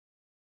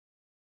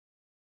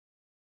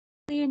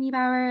Leah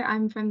Niebauer.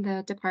 I'm from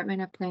the Department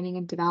of Planning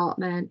and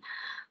Development,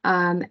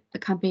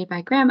 accompanied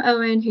by Graham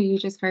Owen, who you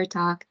just heard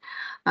talk.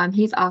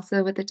 He's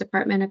also with the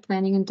Department of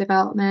Planning and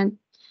Development,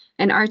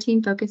 and our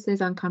team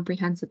focuses on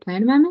comprehensive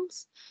plan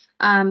amendments.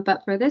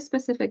 But for this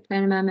specific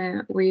plan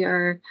amendment, we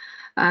are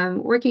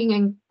working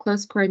in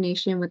close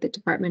coordination with the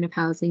Department of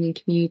Housing and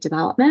Community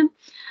Development.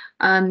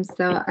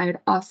 So I'd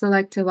also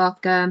like to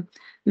welcome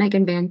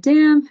Megan Van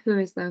Dam, who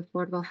is the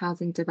Affordable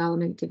Housing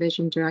Development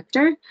Division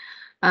Director,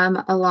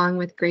 along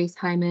with Grace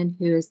Hyman,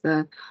 who is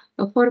the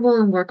Affordable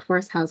and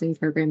Workforce Housing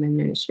Program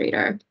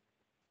Administrator.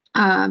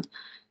 And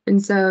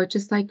so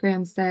just like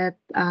Graham said,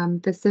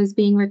 this is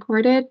being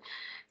recorded,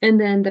 and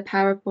then the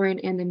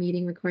PowerPoint and the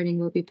meeting recording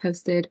will be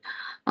posted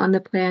on the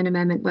plan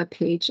amendment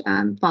webpage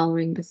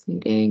following this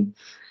meeting.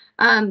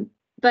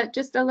 But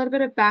just a little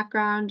bit of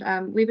background,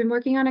 we've been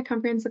working on a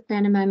comprehensive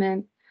plan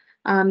amendment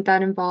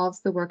that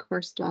involves the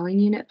workforce dwelling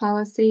unit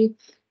policy,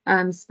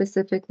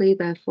 specifically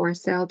the for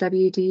sale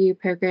WDU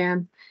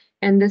program.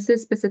 And this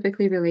is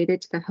specifically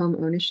related to the home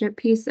ownership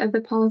piece of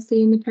the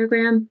policy in the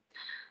program.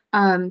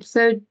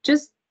 So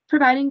just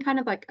providing kind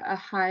of like a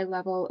high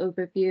level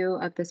overview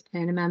of this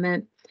plan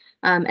amendment.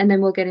 And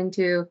then we'll get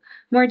into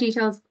more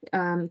details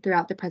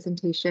throughout the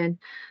presentation.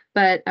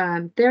 But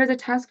there was a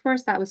task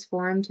force that was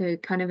formed to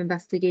kind of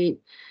investigate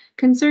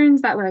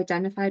concerns that were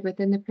identified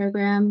within the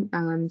program,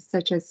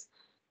 such as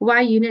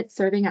why units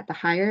serving at the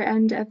higher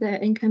end of the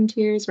income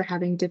tiers were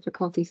having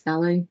difficulty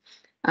selling,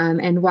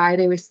 and why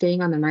they were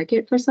staying on the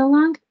market for so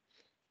long.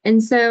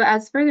 And so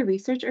as further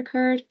research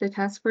occurred, the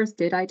task force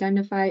did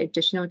identify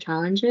additional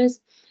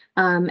challenges,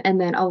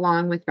 and then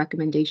along with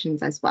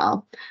recommendations as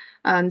well.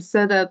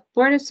 So the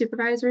Board of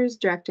Supervisors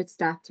directed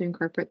staff to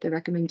incorporate the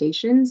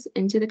recommendations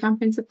into the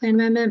comprehensive plan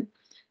amendment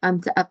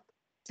to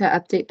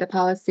update the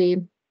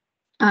policy,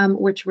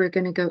 which we're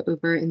going to go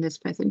over in this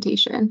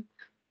presentation.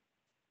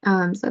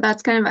 So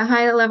that's kind of a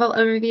high level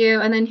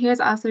overview. And then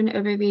here's also an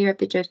overview of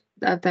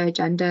the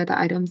agenda, the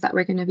items that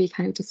we're going to be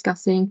kind of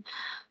discussing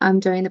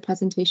during the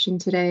presentation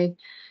today.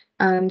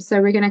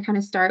 So we're going to kind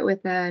of start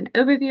with an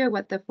overview of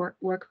what the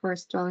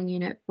workforce dwelling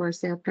unit for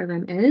sale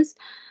program is,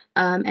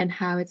 and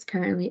how it's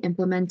currently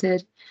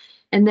implemented.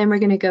 And then we're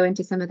going to go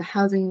into some of the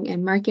housing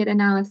and market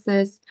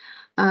analysis,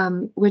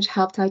 which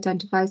helped to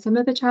identify some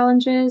of the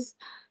challenges,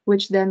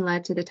 which then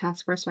led to the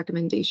task force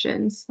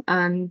recommendations.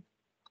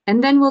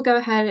 And then we'll go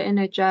ahead and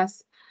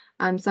address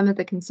some of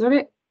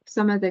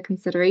the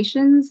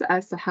considerations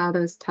as to how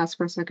those task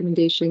force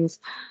recommendations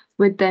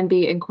would then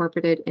be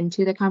incorporated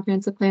into the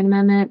comprehensive plan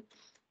amendment.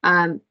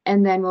 And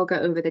then we'll go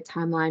over the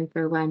timeline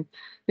for when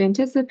we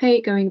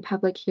anticipate going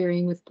public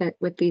hearing with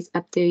these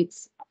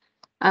updates.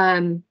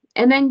 And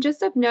then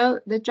just of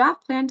note, the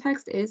draft plan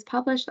text is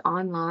published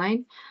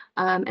online,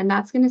 and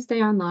that's going to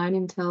stay online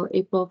until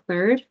April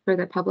 3rd for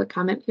the public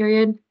comment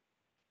period.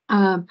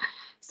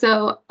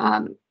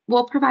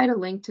 We'll provide a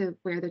link to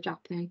where the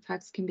draft plan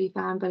text can be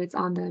found, but it's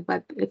on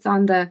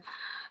the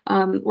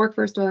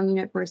Workforce Dwelling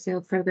Unit for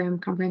Sale Program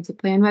Comprehensive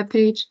Plan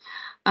webpage.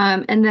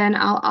 And then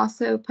I'll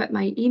also put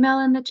my email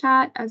in the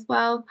chat as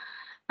well.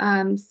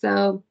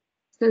 So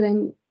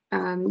then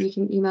you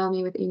can email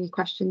me with any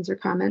questions or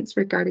comments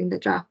regarding the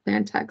draft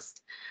plan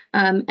text.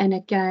 And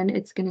again,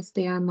 it's going to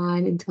stay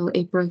online until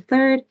April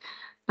 3rd,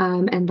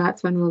 and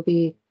that's when we'll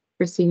be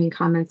receiving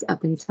comments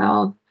up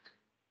until.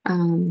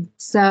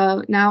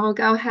 So now we'll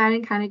go ahead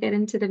and kind of get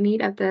into the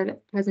meat of the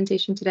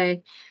presentation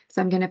today.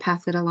 So I'm going to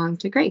pass it along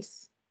to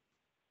Grace.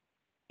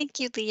 Thank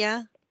you,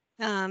 Leah.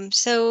 I'm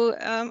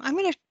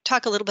going to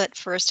talk a little bit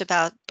first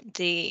about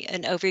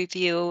an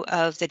overview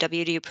of the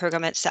WDU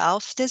program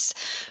itself. This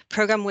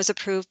program was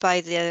approved by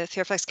the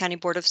Fairfax County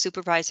Board of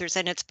Supervisors,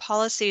 and its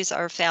policies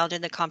are found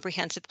in the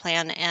comprehensive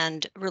plan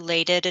and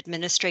related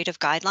administrative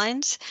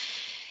guidelines.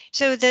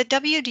 So the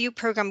WDU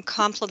program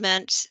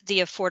complements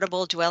the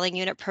Affordable Dwelling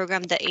Unit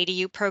program, the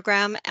ADU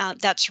program,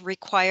 that's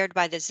required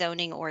by the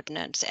zoning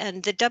ordinance.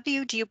 And the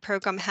WDU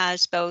program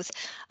has both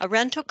a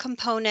rental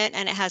component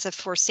and it has a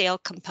for sale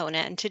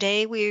component. And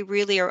today we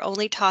really are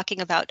only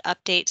talking about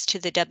updates to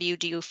the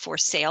WDU for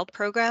sale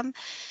program,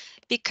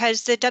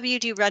 because the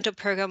WDU rental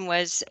program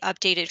was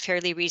updated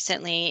fairly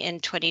recently in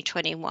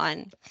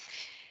 2021.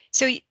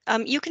 So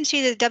you can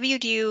see the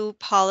WDU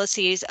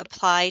policies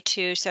apply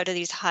to sort of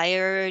these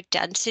higher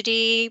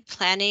density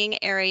planning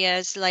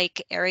areas,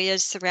 like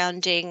areas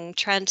surrounding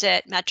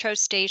transit, metro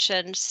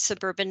stations,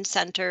 suburban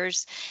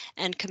centers,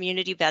 and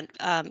community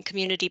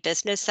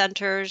business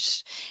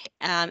centers.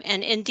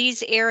 And in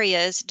these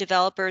areas,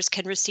 developers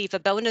can receive a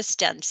bonus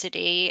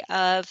density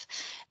of,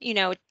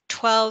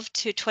 12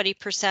 to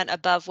 20%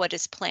 above what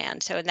is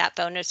planned. So, and that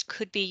bonus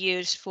could be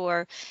used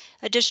for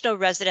additional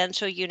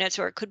residential units,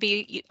 or it could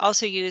be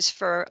also used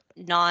for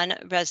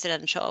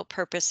non-residential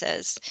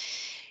purposes.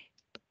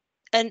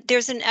 And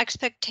there's an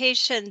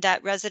expectation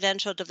that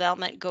residential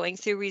development going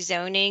through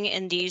rezoning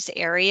in these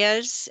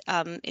areas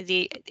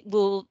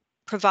will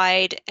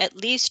provide at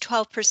least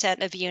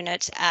 12% of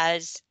units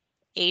as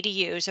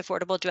ADUs,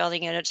 affordable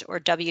dwelling units, or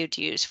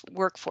WDUs,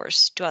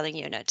 workforce dwelling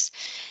units.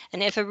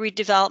 And if a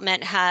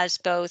redevelopment has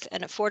both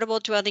an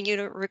affordable dwelling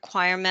unit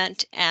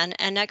requirement and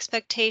an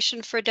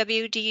expectation for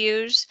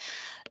WDUs,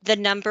 the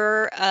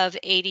number of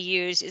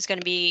ADUs is going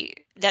to be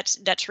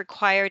that's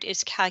required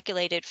is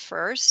calculated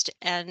first,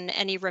 and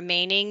any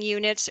remaining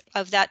units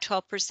of that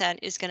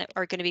 12%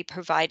 are going to be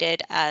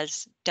provided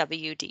as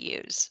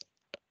WDUs.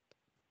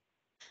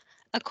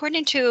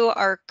 According to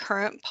our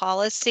current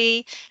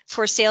policy,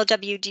 for sale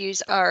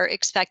WDUs are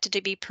expected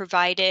to be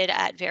provided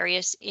at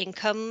various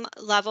income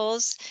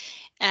levels.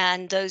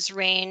 And those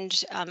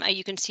range,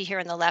 you can see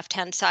here on the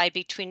left-hand side,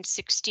 between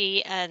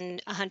 60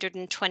 and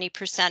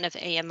 120% of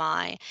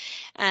AMI.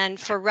 And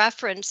for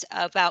reference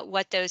about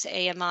what those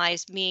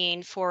AMIs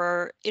mean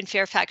in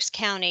Fairfax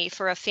County,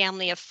 for a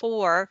family of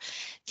 4,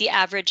 the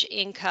average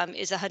income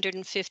is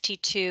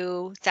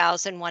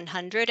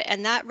 $152,100,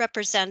 and that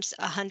represents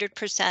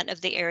 100%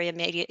 of the area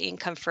median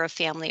income for a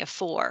family of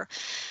 4.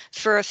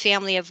 For a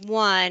family of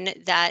 1,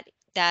 that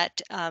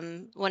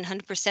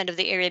 100% of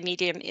the area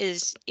median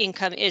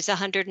income is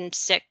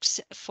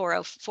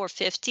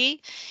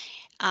 106,450,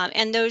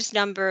 and those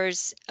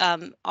numbers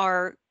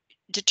are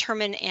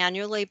determined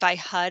annually by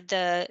HUD,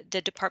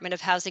 the Department of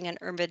Housing and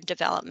Urban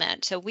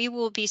Development. So we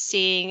will be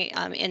seeing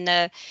in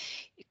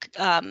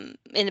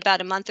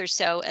about a month or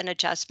so an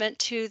adjustment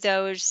to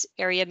those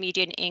area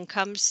median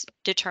incomes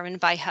determined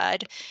by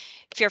HUD.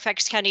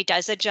 Fairfax County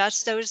does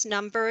adjust those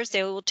numbers.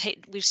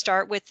 We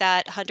start with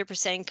that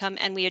 100% income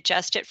and we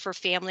adjust it for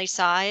family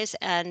size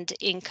and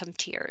income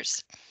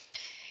tiers.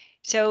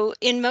 So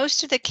in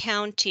most of the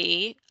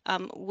county,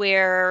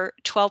 where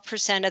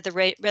 12% of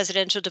the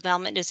residential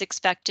development is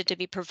expected to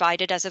be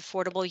provided as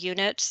affordable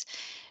units,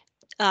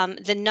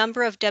 the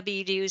number of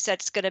WDUs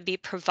that's going to be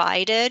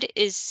provided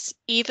is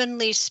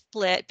evenly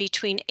split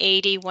between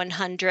 80,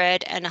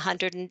 100, and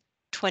 120%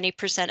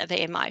 of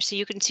AMI. So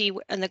you can see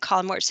in the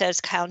column where it says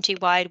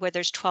countywide, where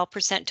there's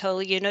 12%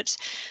 total units,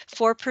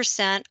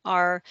 4%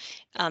 are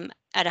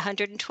at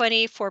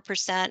 120,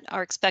 4%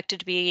 are expected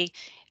to be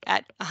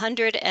at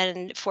 100,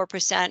 and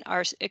 4%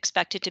 are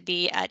expected to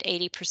be at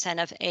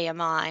 80% of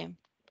AMI.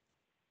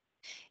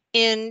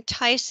 In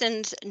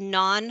Tyson's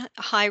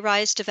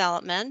non-high-rise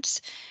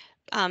developments,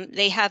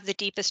 they have the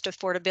deepest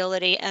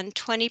affordability, and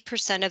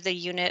 20% of the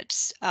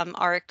units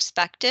are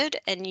expected.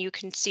 And you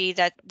can see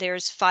that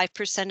there's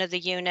 5% of the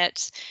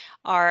units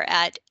are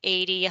at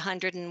 80,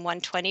 100, and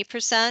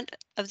 120%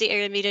 of the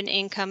area median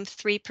income,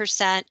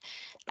 3%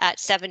 at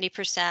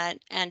 70%,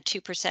 and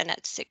 2%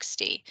 at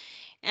 60.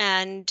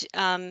 And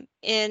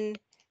in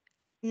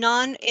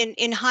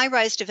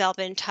high-rise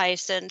development in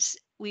Tyson's,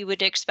 we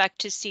would expect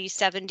to see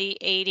 70,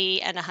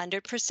 80, and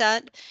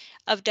 100%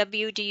 of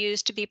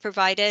WDUs to be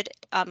provided,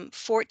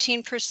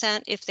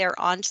 14% if they're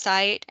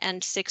on-site,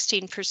 and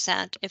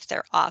 16% if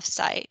they're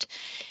off-site.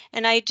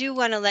 And I do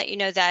want to let you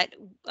know that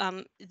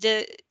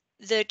the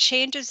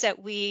changes that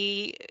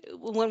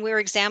when we were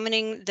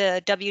examining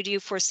the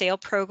WDU for sale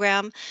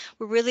program,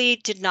 we really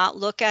did not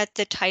look at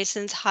the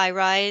Tyson's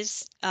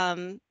high-rise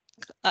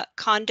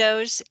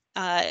condos,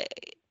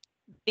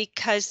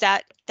 because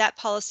that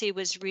policy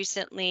was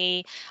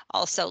recently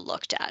also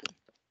looked at.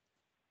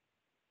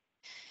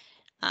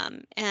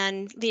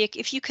 And Leah,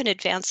 if you can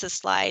advance the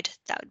slide,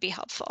 that would be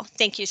helpful.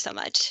 Thank you so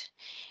much.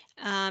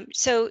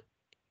 So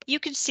you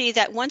can see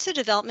that once a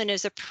development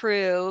is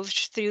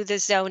approved through the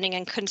zoning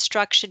and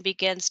construction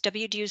begins,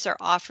 WDUs are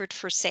offered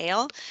for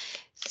sale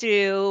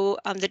through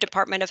the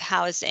Department of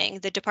Housing.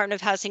 The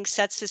Department of Housing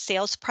sets the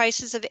sales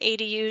prices of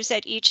ADUs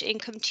at each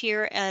income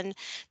tier, and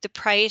the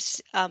price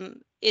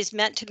is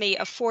meant to be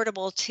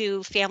affordable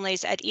to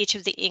families at each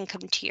of the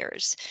income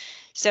tiers.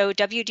 So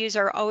WDUs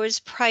are always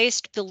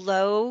priced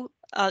below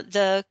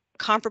the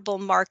comparable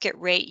market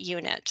rate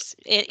units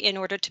in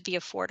order to be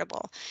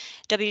affordable.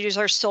 WDUs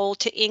are sold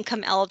to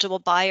income eligible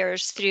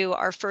buyers through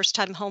our first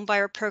time home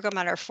buyer program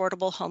and our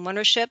affordable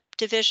homeownership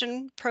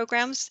division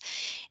programs.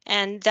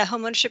 And the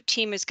homeownership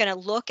team is going to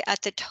look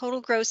at the total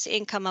gross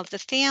income of the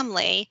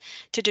family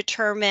to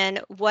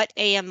determine what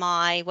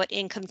AMI, what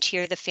income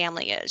tier the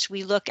family is.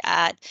 We look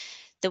at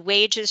the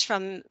wages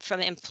from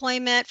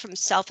employment, from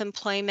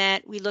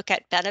self-employment. We look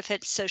at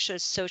benefits, social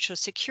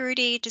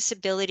security,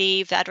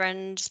 disability,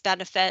 veterans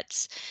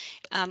benefits.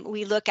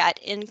 We look at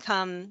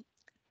income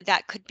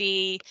that could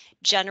be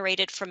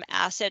generated from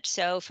assets.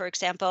 So for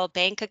example,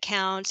 bank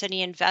accounts,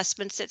 any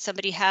investments that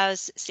somebody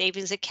has,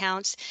 savings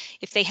accounts.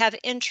 If they have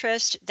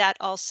interest, that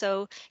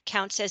also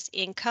counts as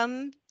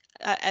income,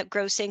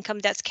 gross income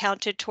that's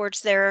counted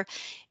towards their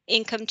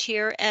income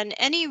tier, and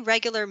any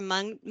regular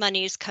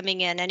monies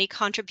coming in, any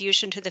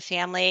contribution to the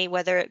family,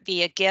 whether it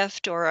be a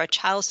gift or a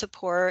child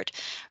support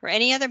or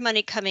any other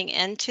money coming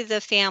into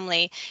the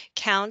family,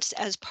 counts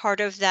as part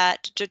of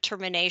that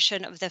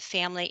determination of the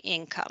family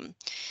income.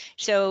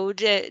 So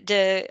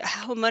the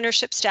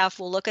homeownership staff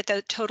will look at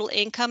the total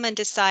income and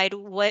decide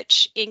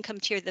which income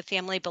tier the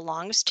family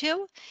belongs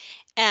to.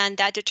 And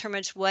that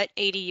determines what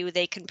ADU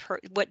they can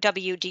what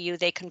WDU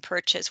they can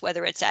purchase,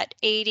 whether it's at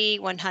 80,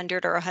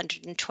 100, or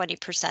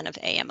 120% of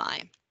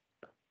AMI.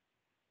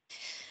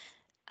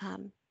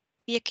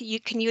 Yeah,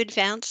 can you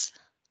advance?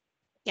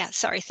 Yeah,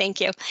 sorry, thank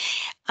you.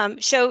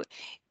 So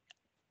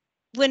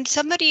when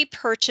somebody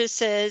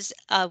purchases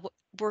a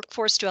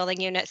workforce dwelling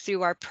unit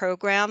through our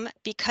program,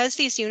 because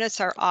these units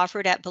are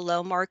offered at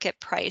below market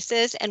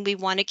prices and we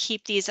want to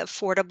keep these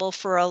affordable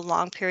for a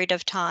long period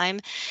of time,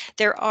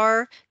 there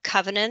are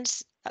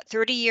covenants,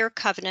 30-year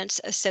covenants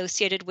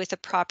associated with the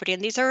property.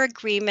 And these are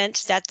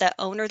agreements that the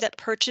owner that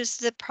purchased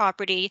the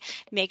property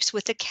makes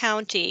with the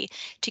county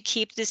to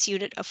keep this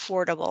unit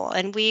affordable.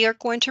 And we are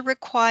going to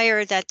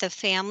require that the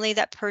family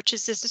that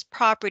purchases this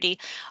property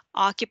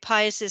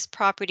occupies this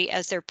property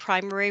as their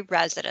primary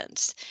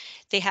residence.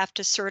 They have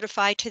to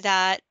certify to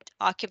that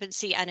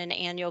occupancy on an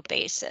annual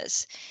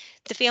basis.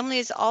 The family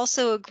is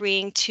also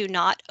agreeing to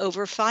not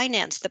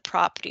overfinance the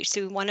property.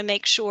 So we want to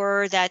make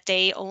sure that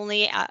they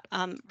only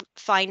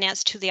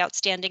finance to the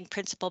outstanding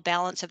principal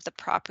balance of the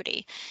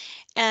property.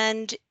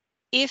 And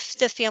if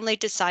the family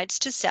decides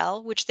to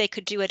sell, which they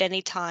could do at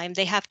any time,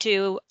 they have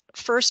to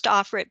first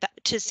offer it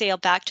to sale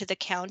back to the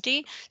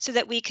county so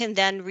that we can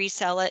then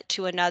resell it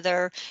to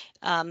another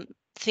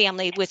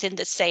family within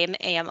the same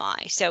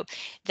AMI. So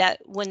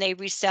that when they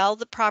resell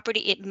the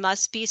property, it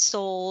must be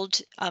sold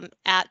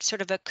at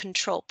sort of a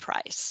control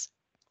price.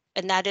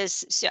 And that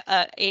is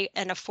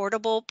an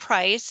affordable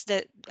price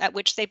that at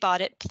which they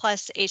bought it,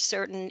 plus a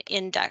certain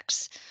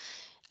index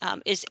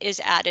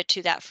is added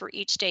to that for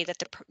each day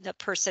that the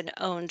person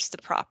owns the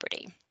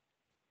property.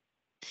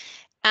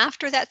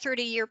 After that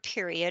 30-year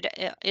period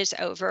is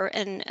over,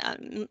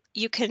 and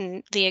you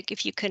can, Leah,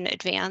 if you can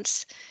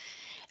advance,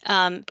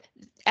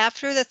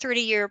 after the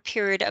 30-year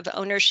period of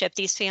ownership,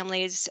 these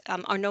families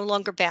are no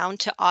longer bound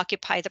to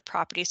occupy the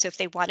property. So if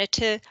they wanted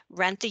to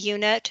rent the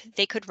unit,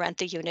 they could rent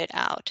the unit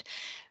out.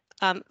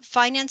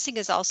 Financing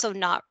is also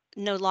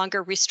no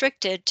longer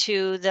restricted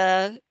to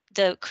the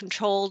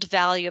controlled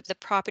value of the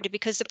property,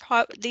 because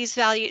these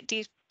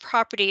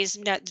properties,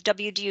 the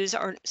WDUs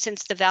are,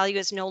 since the value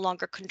is no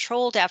longer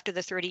controlled after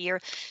the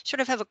 30-year, sort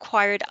of have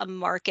acquired a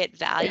market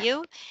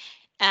value.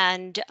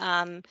 And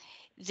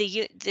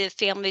the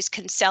families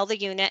can sell the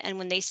unit, and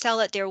when they sell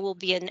it, there will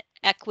be an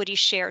equity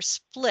share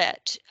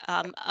split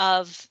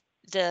of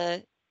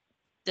the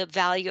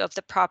value of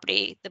the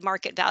property, the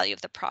market value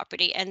of the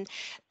property. And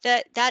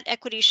that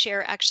equity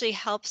share actually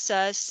helps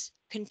us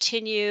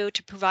continue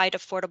to provide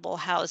affordable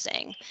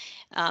housing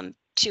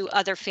to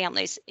other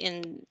families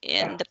in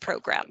the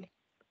program.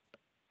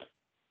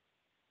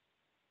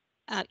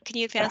 Can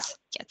you advance?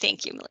 Yeah,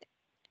 thank you, Millie.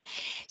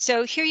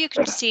 So here you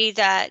can see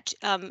that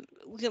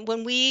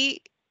when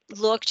we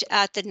looked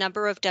at the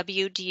number of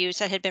WDUs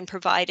that had been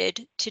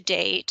provided to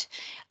date,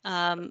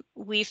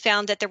 we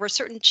found that there were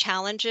certain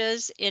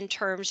challenges in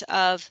terms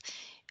of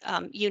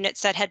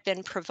units that had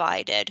been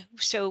provided.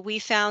 So we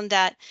found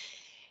that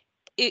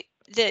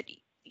that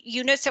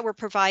units that were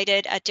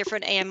provided at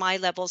different AMI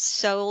levels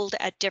sold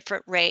at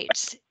different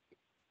rates.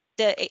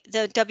 The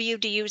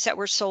WDUs that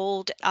were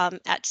sold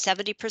at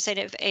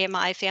 70% of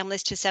AMI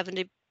families to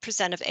 70%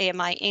 of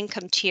AMI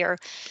income tier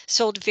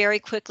sold very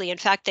quickly. In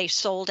fact, they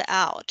sold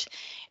out,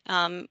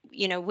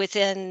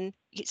 within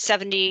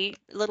a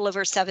little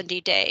over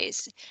 70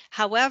 days.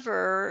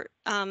 However,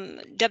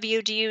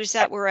 WDUs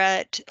that were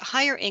at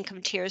higher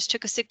income tiers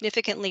took a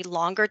significantly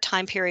longer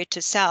time period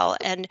to sell,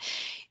 and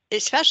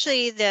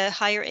especially the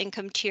higher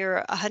income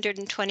tier,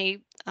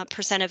 120%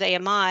 of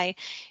AMI,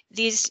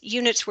 these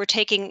units were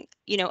taking,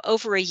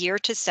 over a year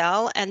to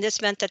sell, and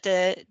this meant that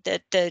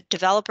the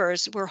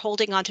developers were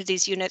holding onto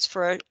these units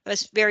for a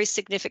very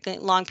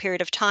significant long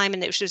period of time,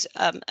 and this was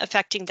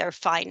affecting their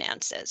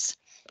finances.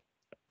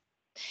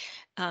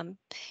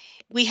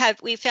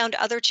 We found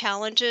other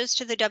challenges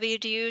to the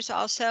WDUs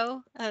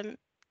also.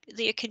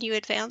 Leah, can you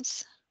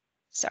advance?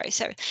 Sorry.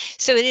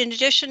 So in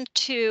addition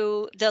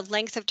to the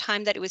length of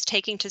time that it was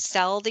taking to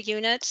sell the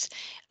units,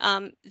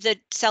 the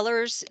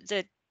sellers,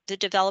 the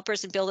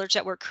developers and builders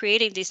that were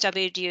creating these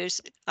WDUs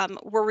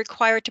were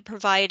required to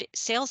provide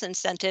sales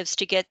incentives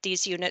to get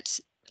these units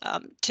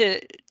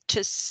to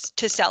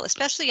sell,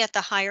 especially at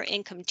the higher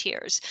income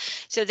tiers.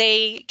 So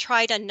they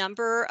tried a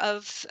number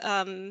of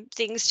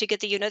things to get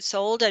the units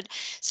sold, and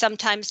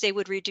sometimes they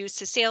would reduce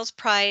the sales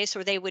price,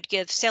 or they would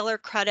give seller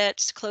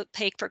credits,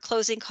 pay for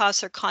closing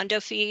costs or condo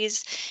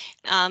fees,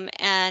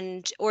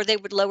 or they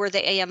would lower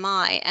the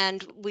AMI.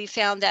 And we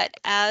found that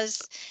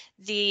as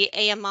the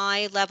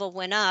AMI level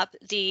went up,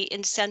 the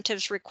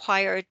incentives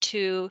required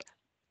to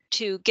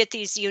get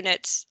these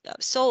units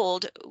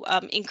sold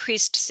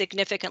increased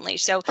significantly.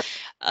 So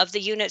of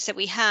the units that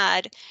we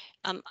had,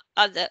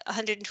 of the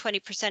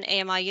 120%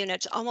 AMI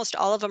units, almost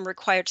all of them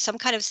required some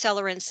kind of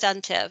seller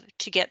incentive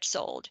to get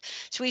sold.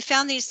 So we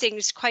found these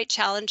things quite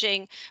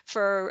challenging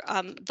for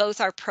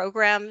both our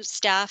program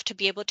staff to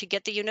be able to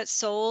get the units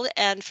sold,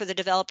 and for the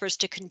developers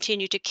to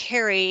continue to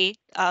carry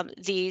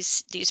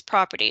these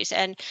properties.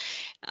 And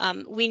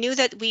we knew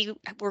that we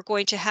were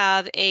going to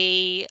have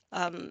a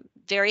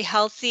very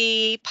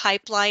healthy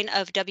pipeline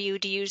of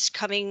WDUs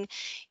coming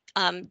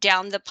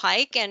down the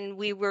pike, and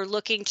we were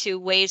looking to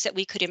ways that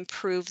we could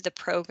improve the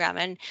program.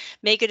 And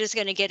Megan is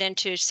going to get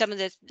into some of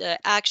the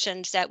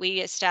actions that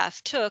we as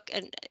staff took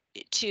and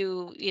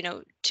to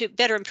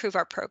better improve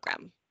our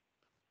program.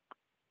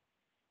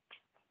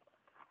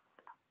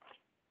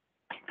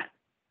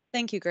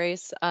 Thank you,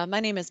 Grace.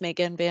 My name is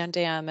Megan Van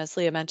Dam. As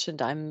Leah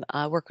mentioned, I'm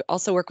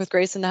also work with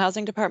Grace in the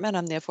Housing Department.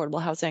 I'm the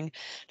Affordable Housing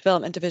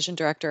Development Division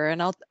Director,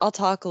 and I'll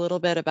talk a little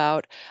bit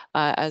about,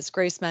 as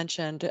Grace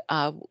mentioned,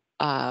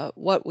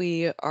 what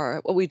we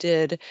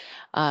did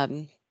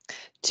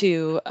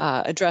to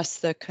address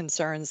the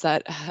concerns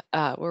that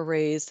were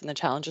raised and the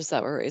challenges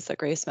that were raised that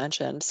Grace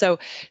mentioned. So,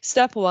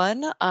 step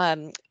one.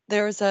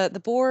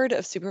 The Board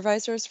of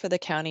Supervisors for the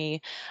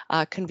county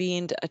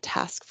convened a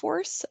task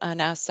force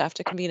and asked staff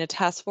to convene a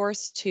task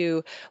force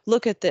to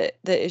look at the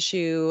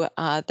issue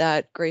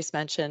that Grace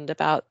mentioned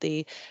about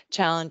the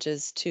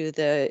challenges to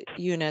the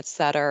units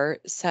that are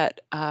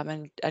set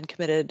and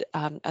committed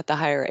at the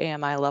higher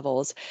AMI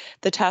levels.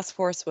 The task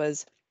force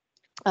was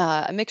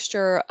a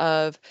mixture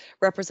of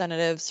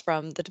representatives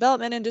from the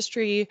development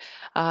industry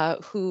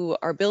who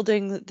are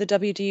building the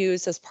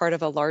WDUs as part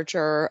of a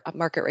larger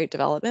market rate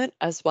development,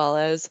 as well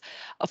as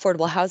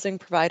affordable housing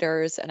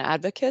providers and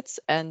advocates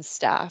and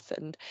staff.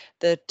 And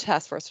the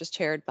task force was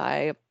chaired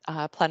by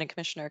Planning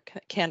Commissioner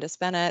Candace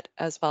Bennett,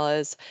 as well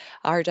as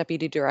our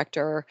Deputy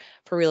Director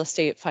for Real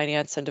Estate,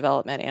 Finance, and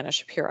Development, Anna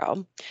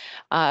Shapiro.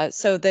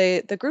 So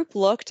the group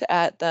looked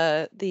at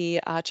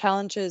the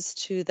challenges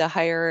to the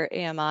higher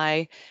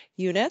AMI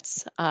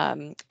units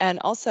and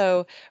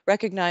also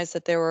recognized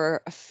that there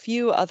were a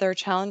few other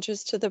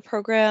challenges to the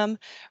program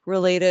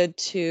related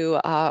to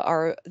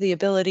the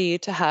ability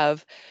to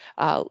have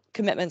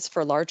commitments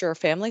for larger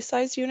family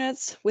size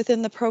units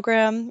within the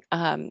program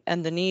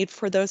and the need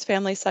for those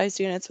family size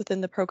units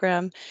within the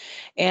program,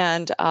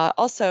 and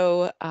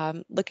also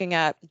looking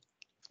at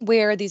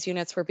where these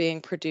units were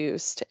being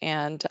produced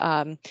and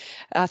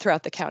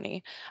throughout the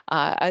county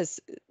as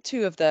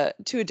two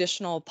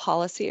additional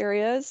policy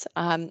areas.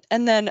 And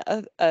then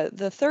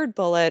the third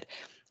bullet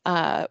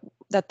that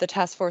the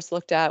task force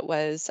looked at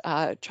was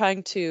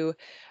trying to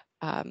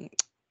um,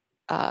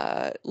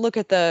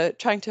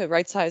 trying to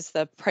right size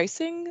the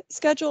pricing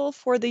schedule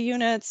for the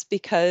units,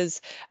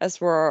 because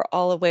as we're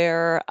all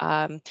aware,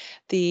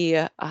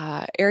 the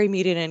area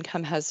median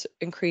income has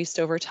increased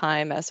over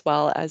time, as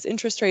well as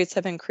interest rates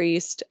have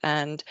increased,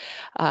 and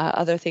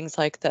other things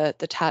like the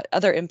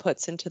other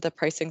inputs into the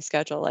pricing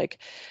schedule, like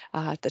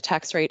the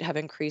tax rate, have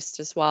increased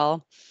as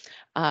well.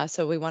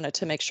 So we wanted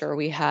to make sure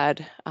we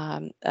had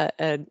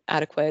an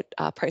adequate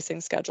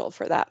pricing schedule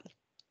for that.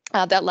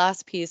 That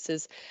last piece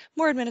is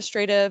more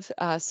administrative,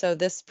 so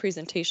this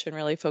presentation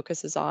really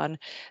focuses on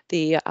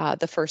the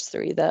first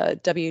three, the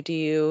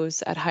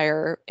WDUs at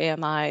higher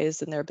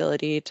AMIs and their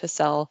ability to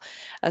sell,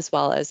 as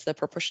well as the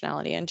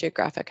proportionality and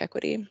geographic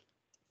equity.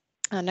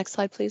 Next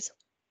slide, please.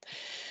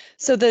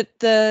 So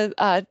there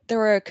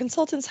were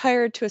consultants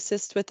hired to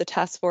assist with the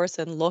task force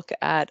and look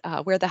at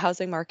where the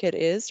housing market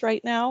is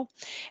right now.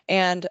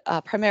 And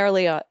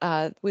primarily,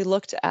 we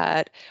looked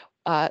at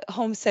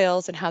home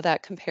sales and how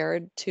that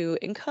compared to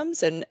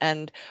incomes,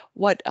 and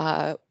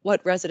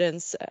what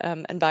residents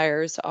and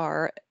buyers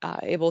are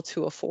able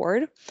to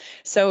afford.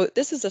 So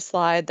this is a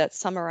slide that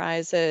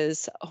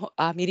summarizes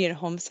median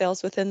home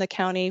sales within the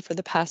county for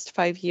the past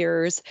 5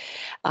 years.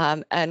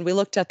 And we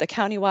looked at the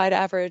countywide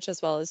average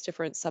as well as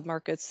different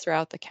submarkets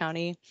throughout the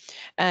county.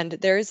 And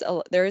there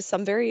is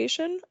some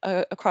variation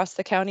across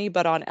the county,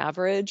 but on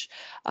average,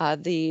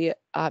 the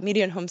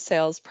median home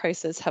sales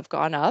prices have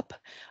gone up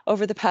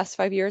over the past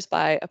 5 years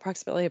by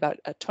approximately about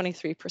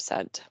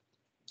 23%.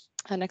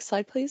 Next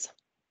slide, please.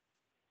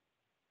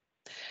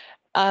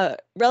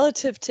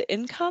 Relative to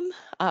income,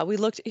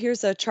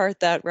 here's a chart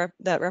that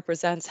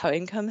represents how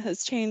income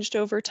has changed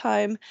over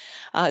time.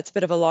 It's a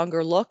bit of a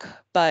longer look,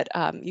 but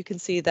you can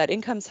see that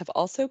incomes have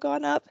also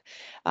gone up,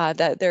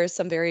 that there is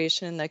some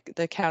variation in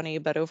the county,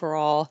 but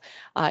overall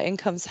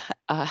incomes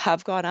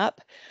have gone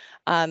up.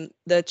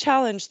 The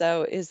challenge,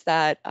 though, is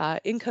that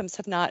incomes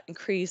have not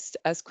increased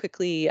as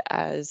quickly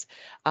as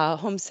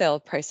home sale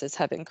prices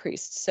have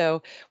increased.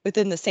 So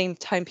within the same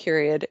time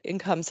period,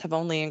 incomes have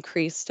only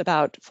increased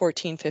about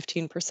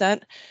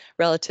 14–15%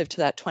 relative to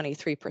that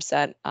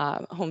 23%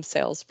 home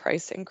sales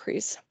price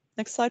increase.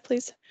 Next slide,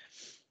 please.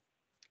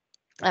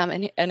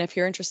 And if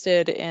you're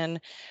interested in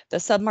the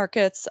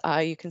submarkets,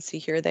 you can see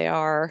here they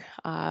are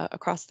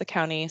across the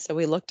county. So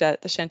we looked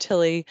at the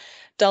Chantilly,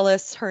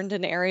 Dulles,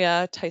 Herndon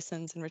area,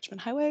 Tysons, and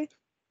Richmond Highway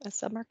as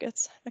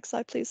submarkets. Next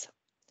slide, please.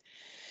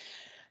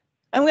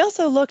 And we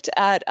also looked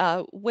at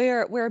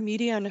where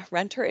median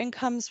renter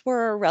incomes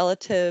were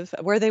relative,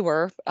 where they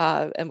were,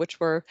 and which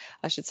were,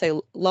 I should say,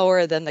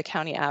 lower than the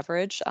county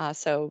average.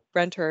 So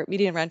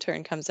median renter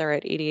incomes are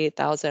at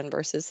 $88,000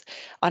 versus,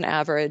 on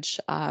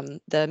average,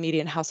 the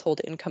median household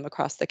income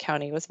across the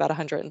county was about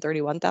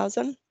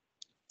 $131,000.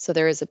 So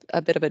there is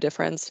a bit of a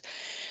difference.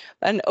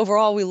 And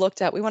overall, we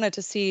wanted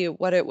to see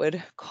what it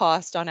would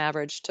cost on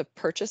average to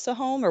purchase a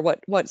home, or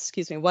what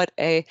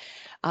a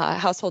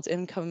household's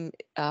income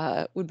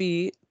would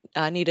be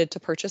needed to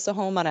purchase a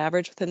home on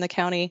average within the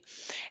county,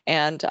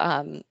 and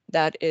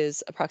that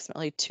is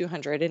approximately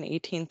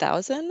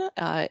 218,000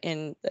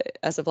 in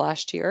as of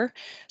last year.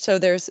 So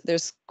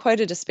there's quite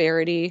a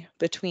disparity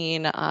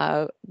between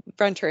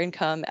renter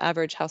income,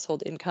 average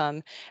household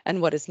income,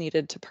 and what is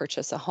needed to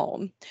purchase a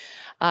home.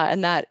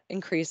 And that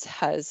increase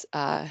has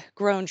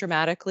grown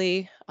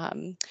dramatically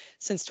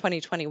since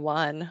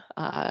 2021.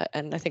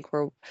 And I think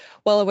we're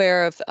well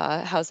aware of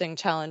housing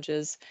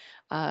challenges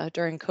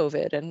during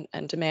COVID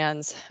and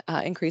demands,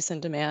 increase in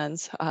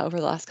demands over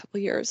the last couple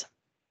of years.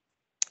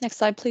 Next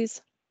slide,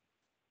 please.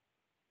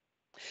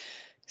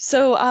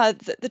 So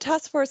the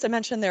task force, I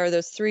mentioned there are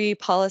those three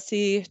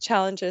policy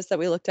challenges that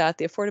we looked at: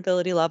 the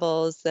affordability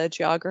levels, the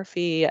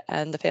geography,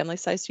 and the family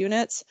size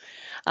units.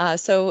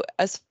 So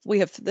as we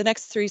have the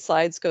next three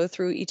slides go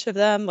through each of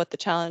them, what the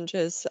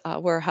challenges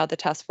were, how the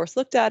task force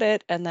looked at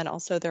it, and then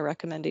also their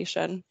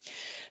recommendation.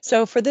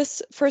 So for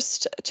this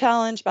first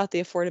challenge about the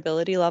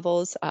affordability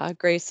levels,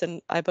 Grace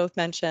and I both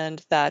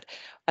mentioned that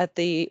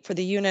for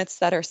the units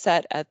that are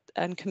set at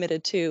and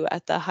committed to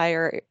at the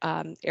higher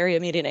area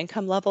median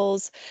income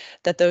levels,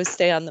 that those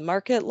stay on the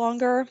market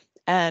longer,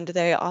 and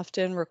they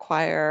often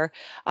require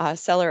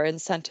seller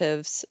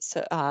incentives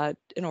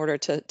in order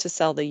to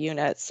sell the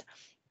units.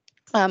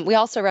 We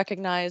also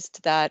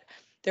recognized that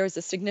there was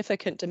a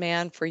significant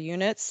demand for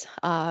units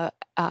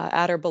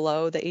at or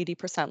below the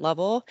 80%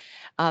 level,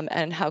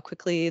 and how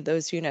quickly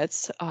those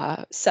units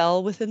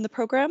sell within the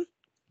program.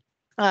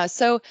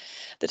 So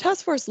the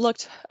task force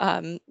looked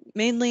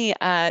mainly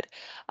at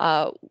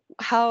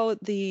how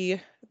the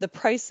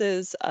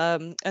prices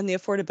and the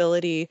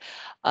affordability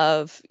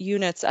of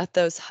units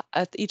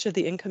at each of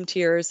the income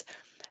tiers,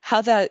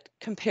 how that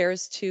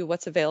compares to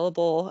what's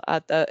available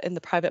in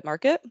the private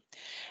market.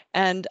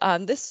 And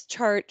this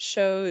chart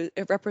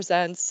it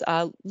represents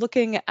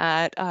looking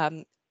at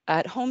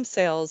home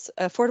sales,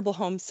 affordable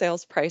home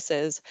sales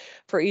prices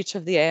for each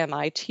of the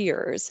AMI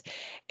tiers,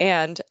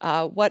 and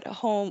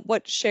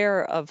what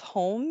share of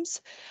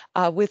homes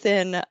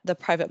within the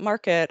private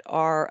market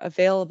are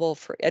available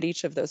at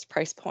each of those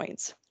price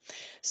points.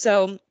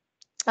 So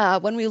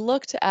when we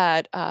looked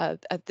at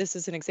this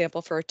is an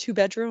example for a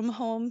 2-bedroom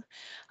home,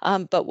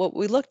 but what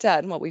we looked at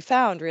and what we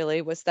found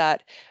really was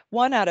that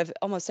 1 out of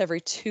almost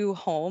every 2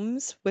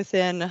 homes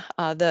within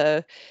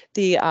the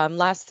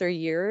last 3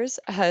 years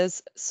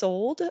has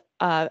sold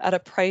at a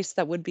price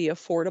that would be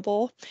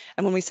affordable.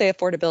 And when we say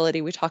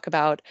affordability, we talk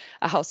about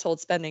a household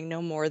spending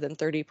no more than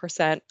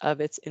 30% of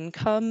its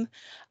income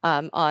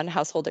on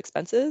household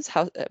expenses,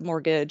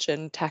 mortgage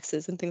and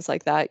taxes and things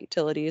like that,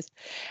 utilities.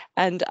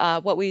 And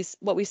what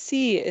we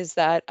see is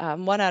that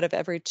 1 out of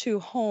every 2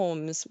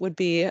 homes would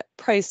be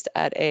priced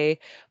at a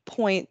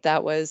point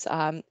that was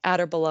at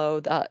or below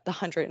the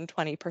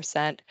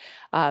 120%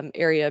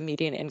 area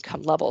median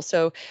income level.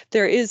 So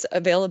there is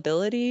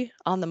availability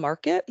on the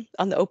market,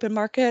 on the open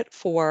market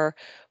for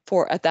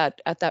at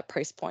that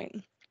price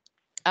point.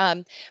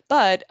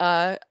 But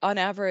on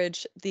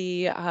average,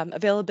 the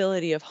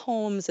availability of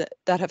homes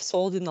that have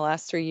sold in the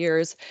last 3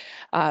 years,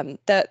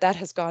 that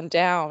has gone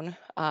down.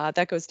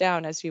 That goes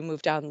down as you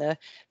move down the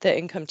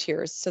income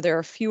tiers. So there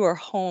are fewer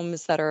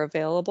homes that are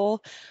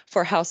available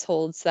for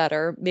households that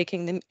are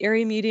making the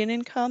area median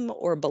income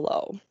or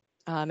below.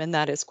 And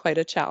that is quite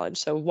a challenge.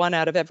 So 1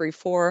 out of every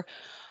 4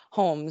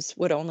 homes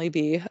would only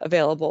be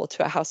available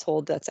to a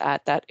household that's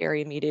at that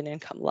area median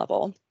income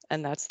level.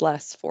 And that's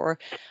less for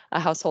a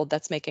household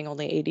that's making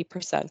only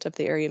 80% of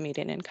the area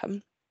median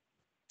income.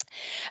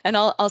 And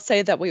I'll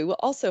say that we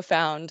also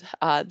found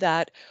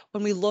that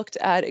when we looked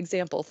at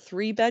example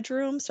 3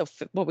 bedrooms, so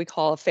what we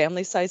call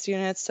family size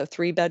units, so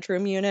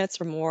 3-bedroom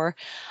units or more,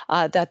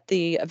 that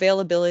the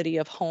availability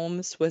of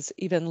homes was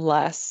even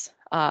less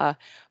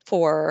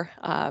or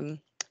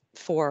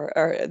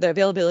the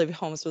availability of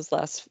homes was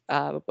less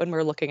when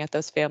we're looking at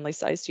those family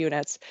sized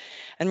units.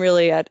 And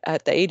really at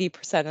the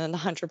 80% and the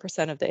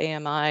 100% of the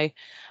AMI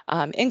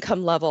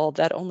income level,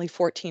 that only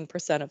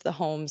 14% of the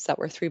homes that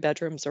were 3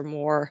 bedrooms or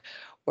more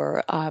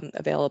were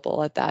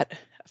available at that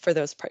for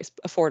those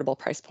affordable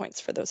price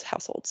points for those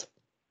households.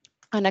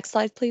 Next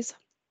slide, please.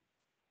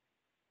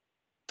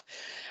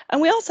 And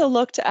we also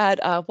looked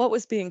at what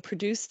was being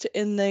produced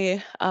in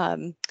the,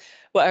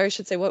 well, I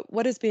should say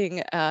what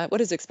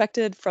is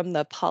expected from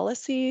the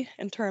policy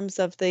in terms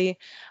of the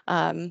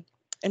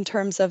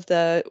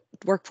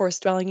workforce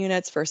dwelling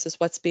units versus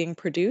what's being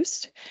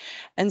produced.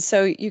 And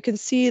so you can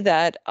see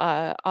that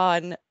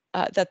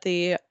that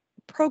the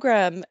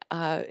program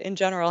in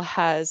general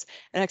has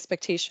an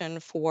expectation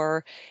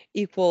for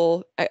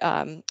equal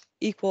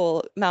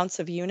amounts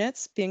of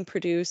units being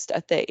produced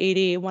at the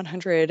 80,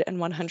 100, and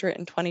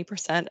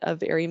 120%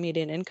 of area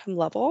median income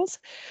levels.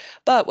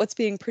 But what's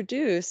being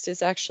produced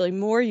is actually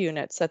more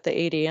units at the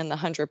 80 and the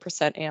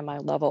 100% AMI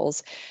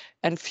levels,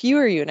 and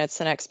fewer units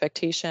than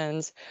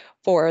expectations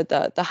for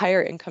the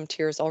higher income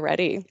tiers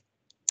already.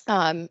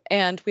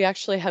 And we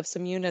actually have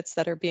some units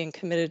that are being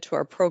committed to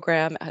our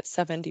program at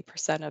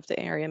 70% of the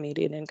area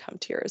median income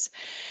tiers.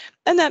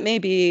 And that may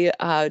be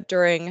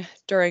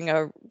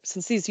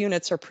since these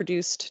units are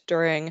produced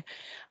during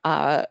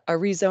a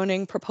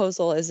rezoning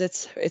proposal as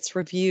it's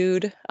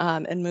reviewed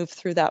and moved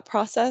through that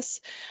process,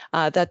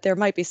 that there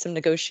might be some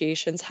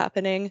negotiations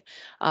happening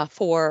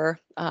for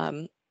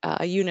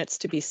units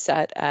to be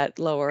set at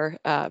lower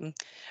and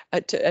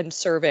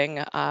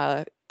serving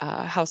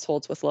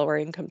households with lower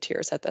income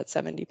tiers at that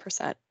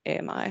 70%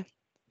 AMI.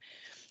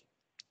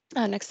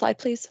 Next slide,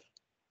 please.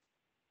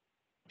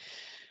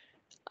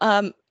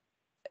 So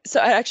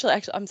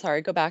I'm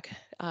sorry, go back,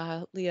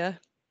 Leah.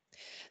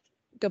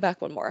 Go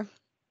back one more.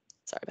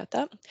 Sorry about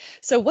that.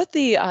 So what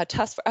the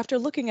after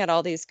looking at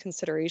all these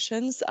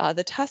considerations,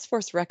 the task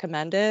force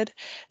recommended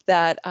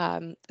that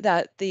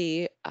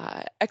the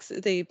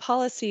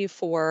policy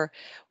for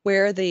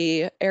where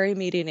the area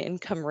median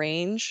income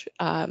range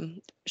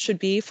should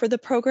be for the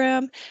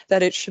program,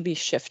 that it should be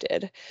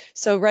shifted.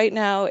 So right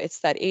now it's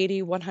that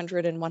 80,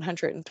 100, and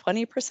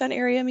 120%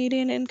 area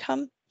median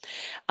income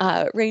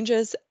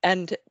ranges,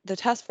 and the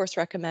task force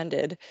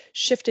recommended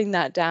shifting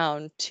that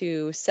down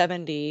to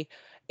 70,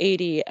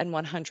 80, and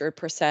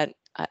 100%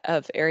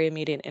 of area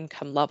median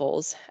income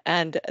levels.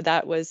 And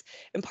that was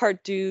in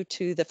part due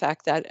to the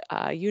fact that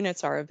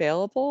units are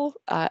available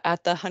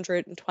at the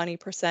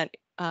 120%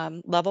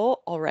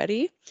 level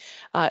already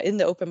in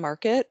the open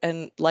market,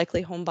 and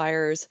likely home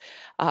buyers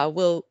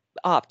will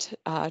opt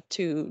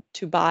to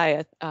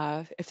buy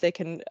if they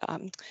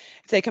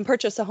can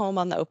purchase a home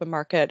on the open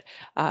market.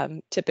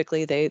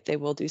 Typically they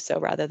will do so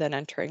rather than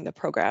entering the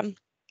program.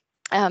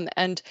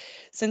 And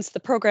since the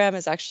program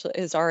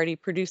is already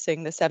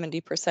producing the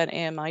 70%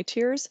 AMI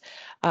tiers,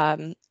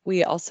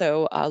 we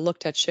also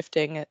looked at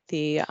shifting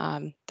the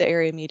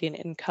area median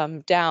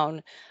income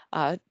down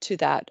to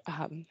that,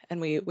 and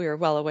we were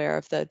well aware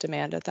of the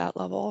demand at that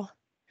level.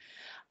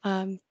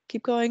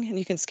 Keep going, and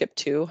you can skip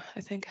 2,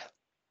 I think.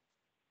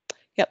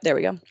 Yep, there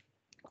we go.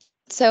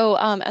 So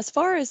as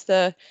far as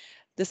the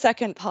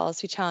second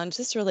policy challenge,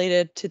 this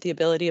related to the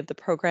ability of the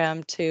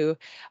program to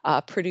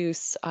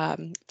produce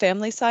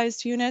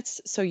family-sized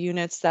units, so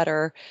units that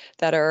are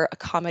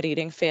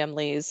accommodating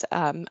families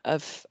and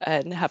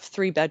have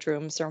 3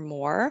 bedrooms or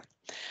more.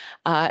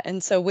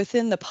 And so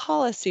within the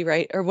policy,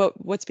 right, or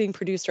what's being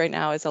produced right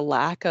now is a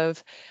lack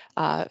of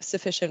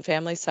sufficient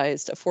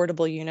family-sized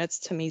affordable units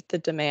to meet the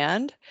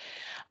demand.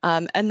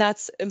 And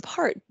that's in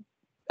part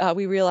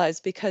we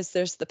realize because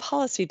the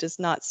policy does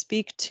not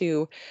speak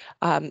to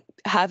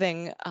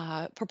having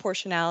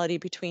proportionality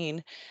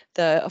between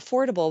the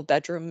affordable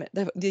bedroom,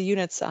 the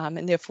units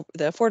and the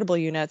affordable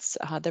units,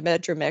 the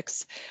bedroom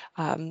mix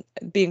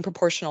being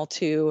proportional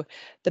to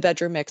the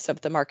bedroom mix of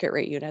the market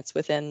rate units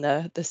within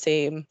the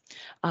same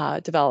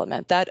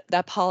development.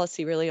 That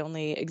policy really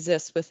only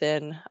exists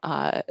within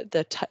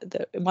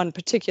the one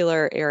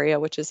particular area,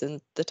 which is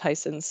in the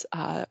Tyson's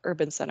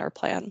urban center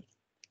plan.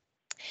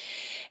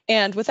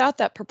 And without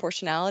that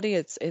proportionality,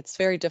 it's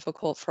very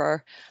difficult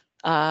for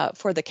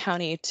the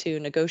county to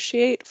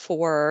negotiate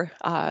for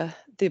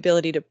the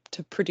ability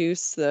to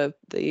produce the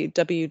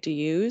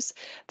WDUs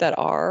that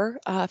are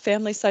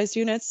family-sized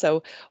units.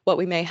 So what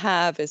we may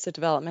have is a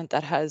development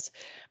that has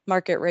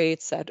market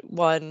rates at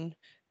 1,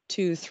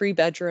 2, 3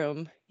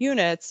 bedroom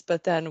units,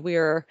 but then we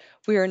are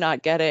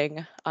not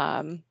getting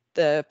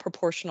the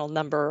proportional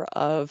number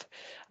of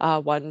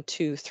 1,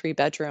 2, 3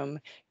 bedroom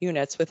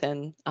units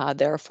within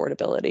their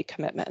affordability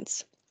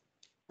commitments.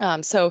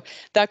 So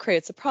that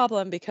creates a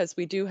problem because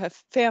we do have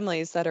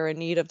families that are in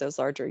need of those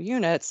larger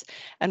units,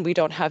 and we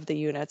don't have the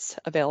units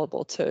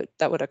available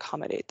that would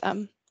accommodate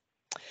them.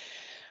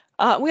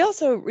 We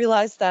also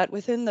realized that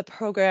within the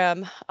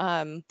program,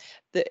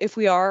 if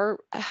we are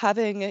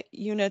having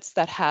units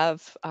that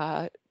have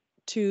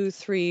 2,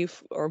 3,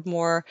 or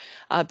more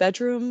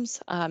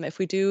bedrooms, if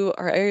we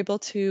are able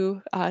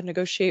to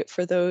negotiate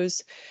for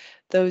those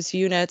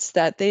units,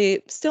 that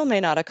they still may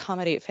not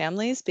accommodate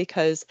families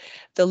because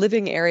the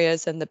living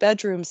areas and the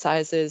bedroom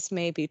sizes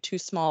may be too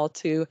small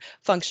to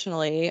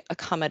functionally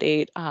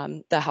accommodate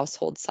the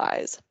household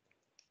size.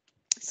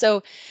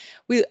 So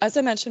as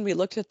I mentioned, we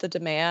looked at the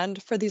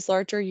demand for these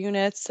larger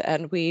units,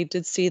 and we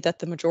did see that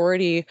the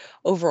majority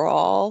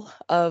overall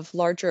of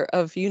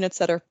units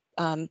that are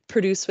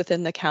produced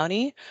within the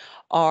county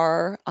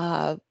are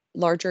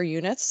larger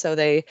units. So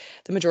the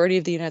majority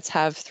of the units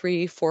have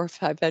 3, 4,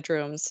 5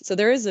 bedrooms. So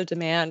there is a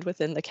demand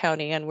within the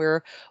county, and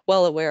we're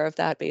well aware of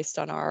that based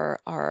on our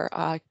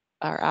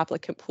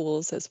applicant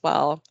pools as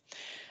well.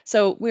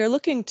 So we're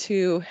looking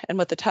to, and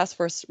what the task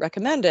force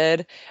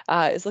recommended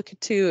is looking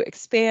to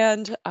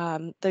expand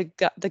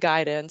the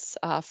guidance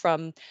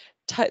from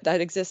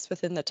that exists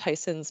within the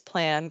Tyson's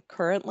plan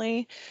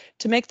currently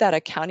to make that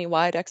a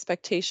countywide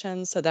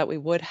expectation so that we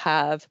would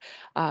have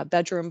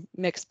bedroom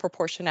mix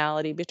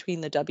proportionality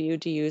between the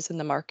WDUs and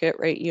the market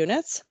rate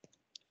units.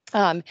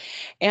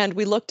 And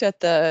we looked at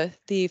the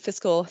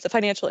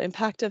financial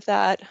impact of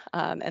that,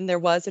 and there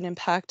was an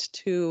impact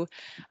to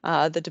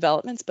the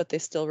developments, but they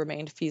still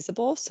remained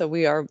feasible. So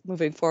we are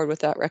moving forward with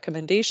that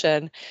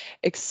recommendation,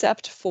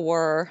 except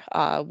for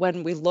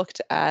when we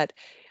looked at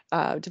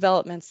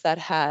developments that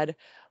had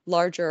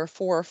larger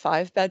 4 or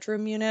 5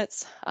 bedroom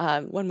units.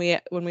 When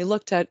we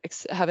looked at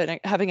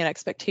having an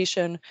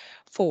expectation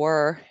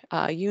for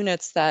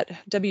units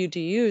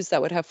WDUs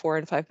that would have 4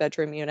 and 5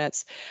 bedroom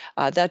units,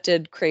 that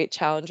did create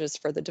challenges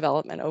for the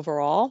development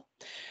overall.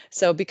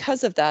 So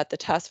because of that, the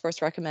task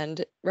force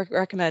recommended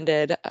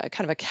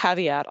kind of a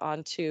caveat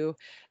onto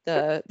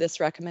this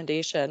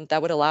recommendation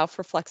that would allow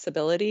for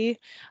flexibility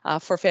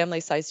for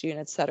family-sized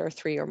units that are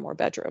 3 or more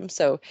bedrooms.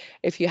 So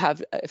if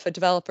a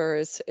developer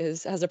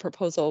has a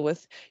proposal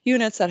with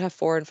units that have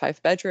 4 and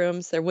 5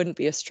 bedrooms, there wouldn't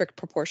be a strict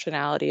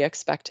proportionality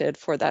expected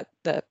for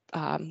the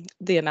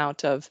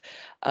amount of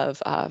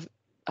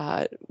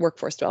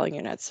workforce dwelling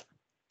units.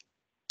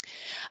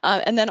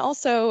 And then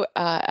also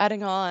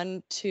adding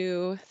on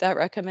to that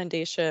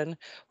recommendation,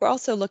 we're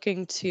also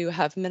looking to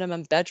have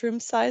minimum bedroom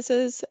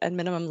sizes and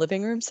minimum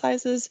living room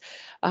sizes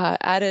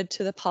added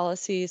to the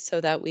policy so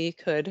that we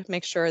could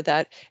make sure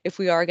that if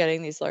we are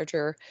getting these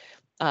larger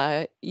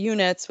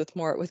units with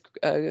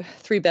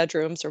 3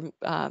 bedrooms, or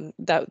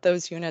that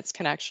those units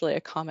can actually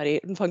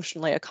accommodate and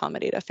functionally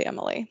accommodate a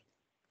family.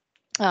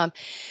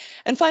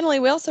 And finally,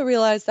 we also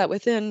realized that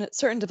within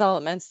certain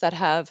developments that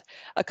have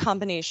a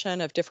combination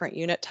of different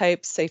unit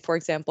types, say, for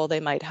example, they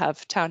might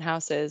have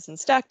townhouses and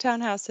stacked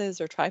townhouses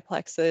or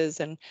triplexes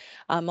and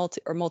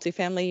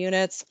multifamily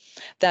units,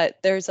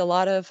 that there's a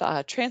lot of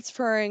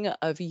transferring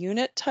of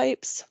unit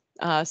types.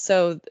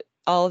 So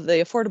all of the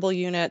affordable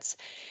units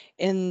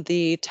in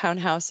the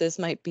townhouses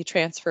might be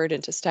transferred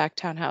into stacked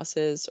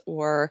townhouses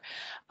or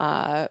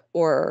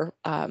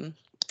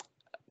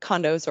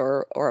condos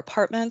or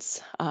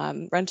apartments,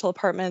 rental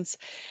apartments.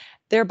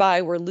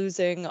 Thereby, we're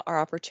losing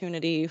our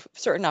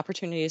certain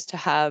opportunities to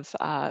have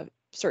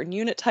certain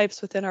unit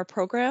types within our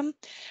program,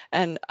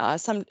 and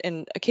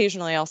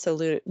occasionally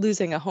also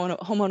losing a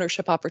home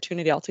ownership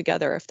opportunity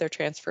altogether if they're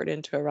transferred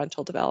into a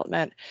rental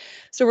development.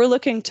 So we're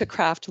looking to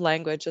craft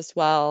language as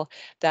well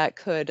that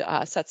could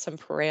set some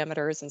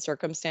parameters and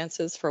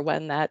circumstances for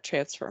when that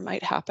transfer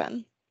might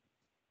happen.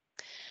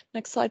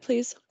 Next slide,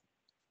 please.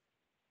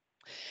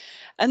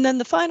 And then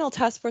the final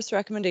task force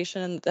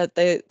recommendation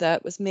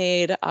that was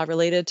made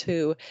related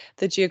to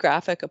the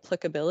geographic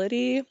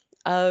applicability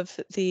of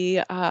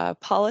the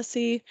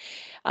policy.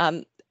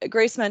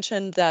 Grace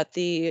mentioned that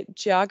the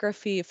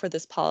geography for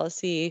this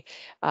policy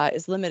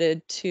is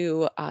limited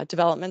to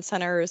development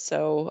centers.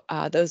 So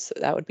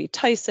that would be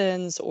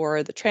Tyson's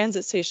or the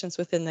transit stations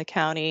within the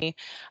county,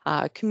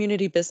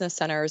 community business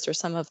centers, or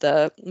some of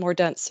the more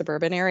dense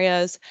suburban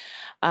areas.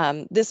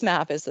 This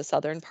map is the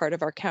southern part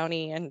of our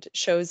county and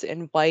shows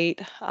in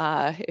white,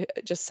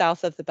 just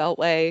south of the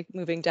Beltway,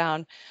 moving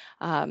down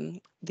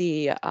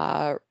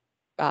the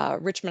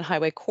Richmond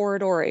Highway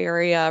corridor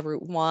area,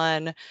 Route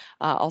 1,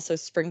 also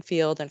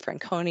Springfield and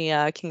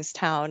Franconia,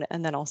 Kingstown,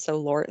 and then also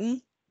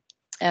Lorton.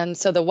 And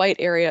so the white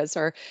areas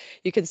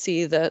you can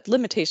see the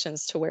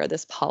limitations to where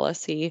this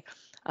policy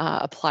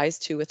applies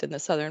to within the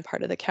southern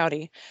part of the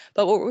county.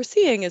 But what we're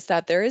seeing is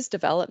that there is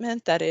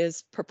development that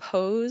is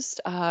proposed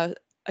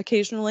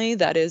occasionally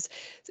that is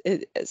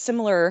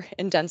similar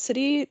in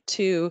density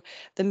to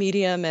the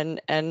medium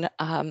and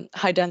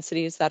high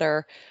densities that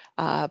are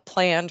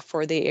planned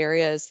for the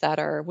areas that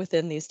are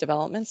within these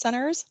development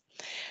centers.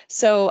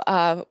 So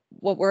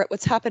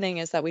what's happening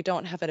is that we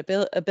don't have an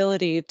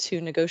ability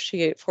to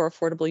negotiate for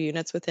affordable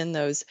units within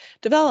those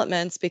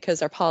developments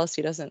because our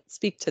policy doesn't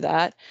speak to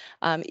that,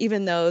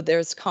 even though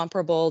there's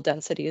comparable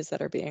densities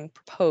that are being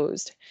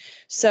proposed.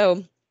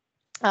 So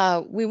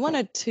we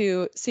wanted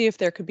to see if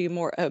there could be a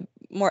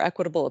more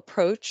equitable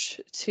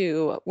approach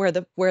to where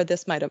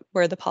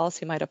the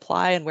policy might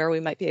apply and where we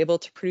might be able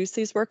to produce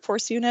these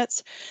workforce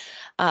units.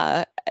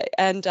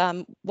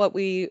 What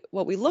we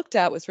looked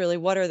at was really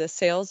what are the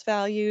sales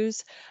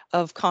values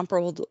of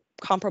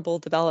comparable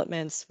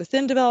developments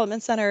within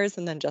development centers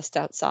and then just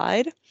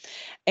outside.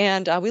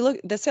 And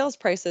the sales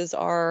prices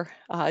are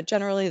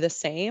generally the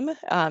same.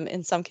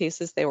 In some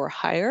cases, they were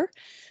higher.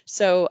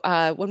 So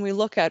when we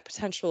look at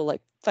potential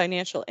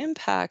financial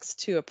impacts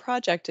to a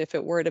project, if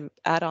it were to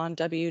add on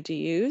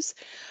WDUs,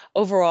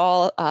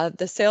 overall,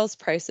 the sales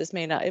prices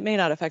may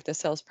not affect the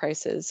sales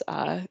prices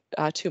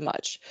too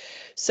much.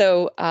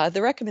 So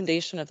the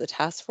recommendation of the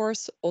task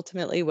force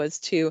ultimately was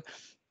to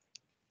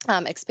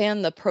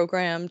expand the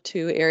program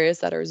to areas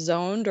that are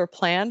zoned or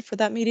planned for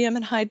that medium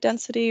and high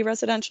density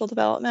residential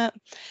development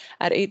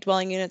at 8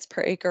 dwelling units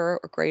per acre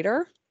or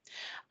greater.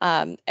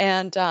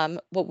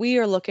 What we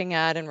are looking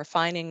at and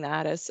refining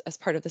that as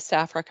part of the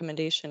staff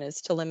recommendation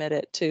is to limit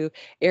it to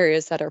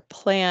areas that are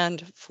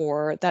planned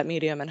for that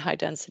medium and high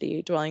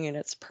density dwelling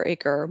units per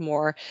acre or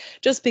more,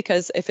 just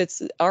because if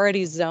it's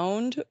already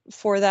zoned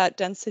for that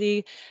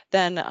density,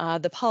 then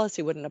the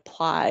policy wouldn't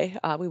apply.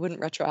 We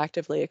wouldn't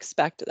retroactively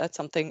expect that's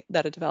something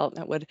that a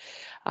development would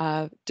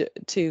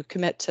to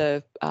commit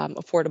to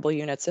affordable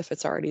units if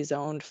it's already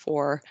zoned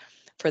for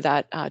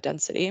that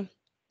density.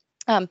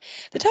 The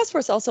task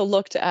force also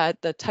looked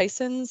at the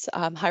Tyson's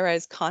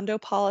high-rise condo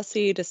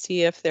policy to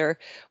see if there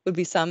would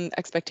be some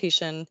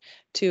expectation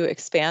to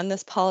expand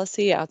this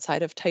policy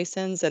outside of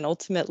Tyson's, and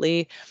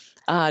ultimately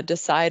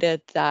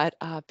decided that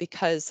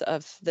because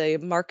of the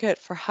market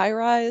for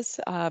high-rise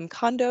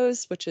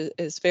condos, which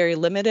is very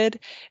limited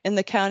in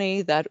the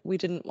county, that we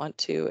didn't want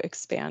to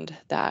expand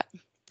that.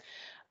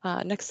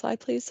 Next slide,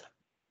 please.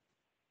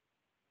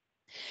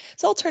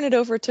 So I'll turn it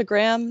over to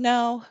Graham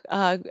now.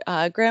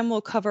 Graham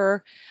will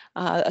cover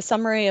a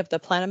summary of the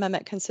plan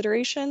amendment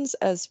considerations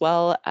as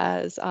well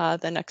as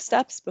the next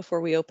steps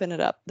before we open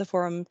it up the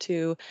forum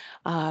to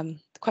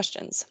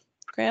questions.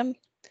 Graham?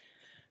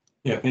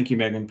 Yeah, thank you,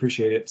 Megan.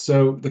 Appreciate it.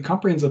 So the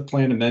comprehensive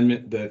plan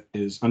amendment that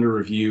is under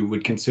review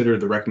would consider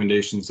the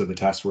recommendations of the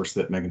task force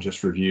that Megan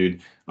just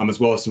reviewed, as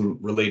well as some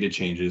related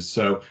changes.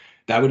 So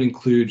that would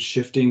include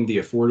shifting the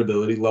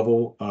affordability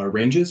level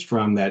ranges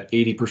from that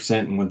 80%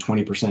 and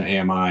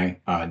 120%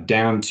 AMI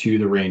down to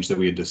the range that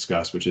we had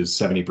discussed, which is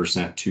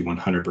 70% to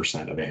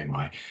 100% of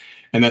AMI.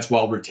 And that's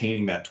while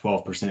retaining that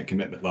 12%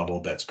 commitment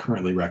level that's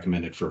currently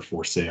recommended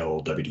for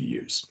sale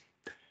WDUs.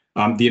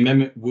 The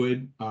amendment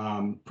would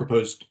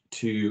propose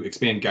to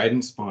expand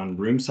guidance on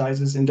room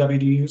sizes in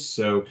WDUs,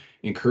 so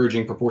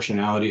encouraging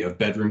proportionality of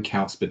bedroom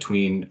counts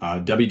between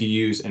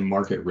WDUs and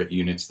market rate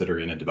units that are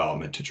in a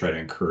development to try to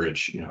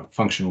encourage,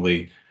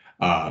 functionally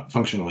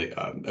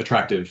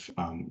attractive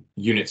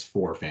units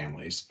for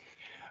families.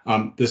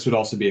 This would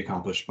also be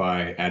accomplished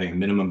by adding a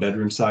minimum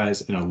bedroom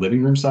size and a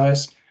living room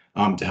size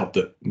to help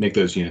make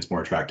those units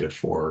more attractive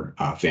for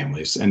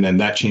families. And then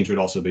that change would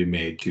also be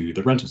made to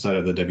the rental side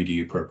of the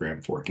WDU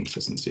program for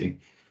consistency.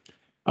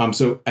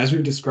 So as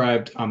we've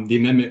described, the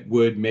amendment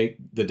would make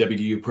the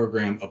WDU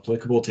program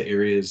applicable to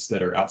areas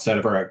that are outside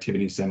of our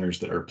activity centers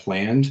that are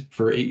planned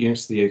for 8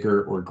 units to the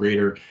acre or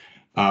greater,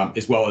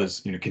 as well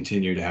as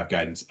continue to have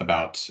guidance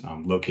about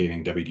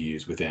locating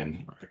WDUs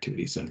within our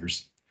activity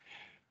centers.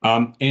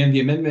 And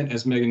the amendment,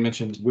 as Megan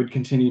mentioned, would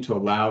continue to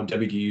allow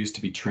WDUs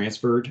to be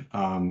transferred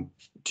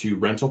to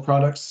rental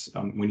products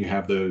when you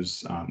have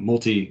those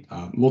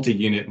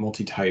multi-unit,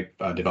 multi-type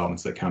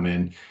developments that come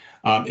in,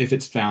 if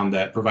it's found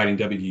that providing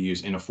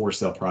WDUs in a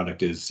for-sale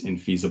product is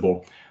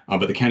infeasible.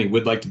 But the county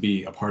would like to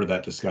be a part of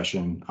that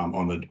discussion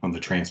on the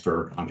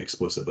transfer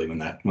explicitly when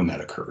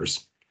that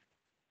occurs.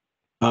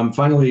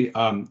 Finally,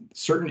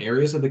 certain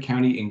areas of the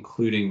county,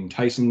 including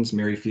Tyson's,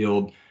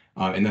 Merrifield,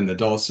 and then the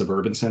Dulles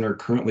Suburban Center,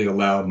 currently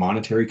allow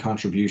monetary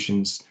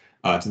contributions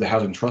to the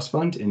Housing Trust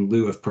Fund in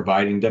lieu of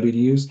providing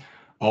WDUs,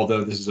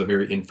 although this is a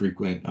very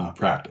infrequent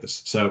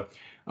practice. So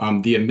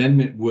the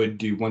amendment would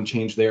do one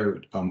change there,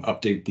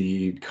 update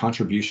the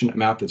contribution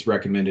amount that's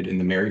recommended in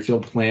the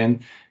Merrifield plan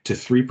to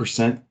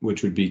 3%,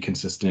 which would be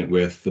consistent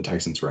with the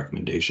Tyson's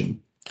recommendation.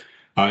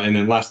 And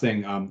then last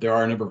thing, there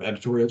are a number of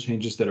editorial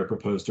changes that are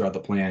proposed throughout the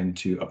plan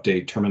to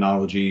update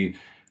terminology,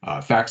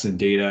 facts and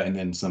data, and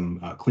then some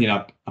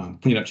cleanup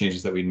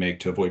changes that we'd make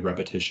to avoid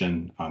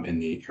repetition in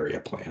the area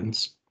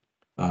plans.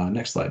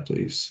 Next slide,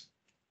 please.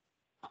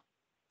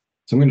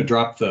 So I'm going to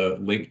drop the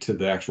link to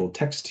the actual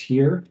text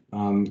here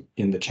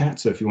in the chat.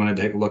 So if you want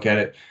to take a look at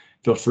it,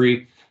 feel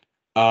free.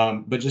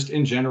 But just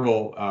in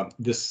general,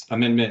 this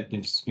amendment,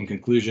 in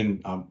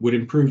conclusion, would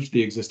improve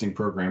the existing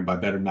program by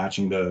better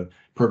matching the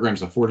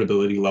program's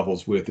affordability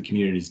levels with the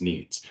community's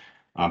needs.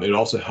 It would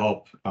also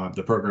help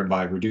the program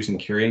by reducing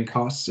carrying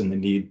costs and the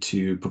need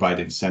to provide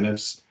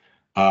incentives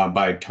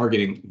by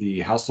targeting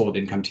the household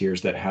income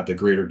tiers that have the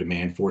greater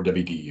demand for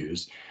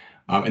WDUs.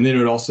 And then it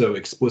would also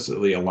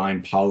explicitly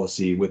align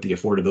policy with the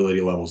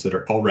affordability levels that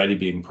are already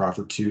being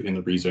proffered to in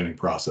the rezoning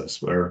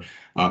process, where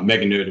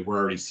Megan noted we're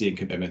already seeing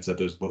commitments at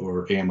those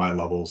lower AMI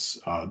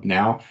levels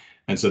now.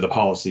 And so the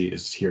policy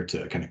is here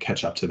to kind of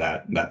catch up to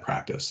that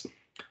practice.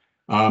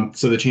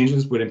 So the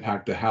changes would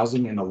impact the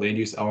housing and the land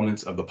use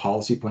elements of the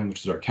policy plan,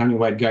 which is our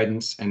countywide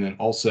guidance, and then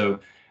also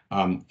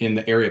in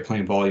the area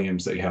plan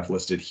volumes that you have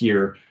listed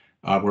here,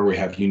 where we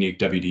have unique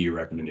WDU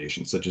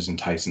recommendations, such as in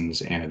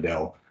Tyson's,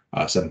 Annandale,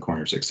 Seven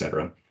Corners, et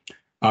cetera.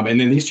 And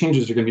then these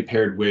changes are going to be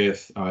paired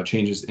with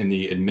changes in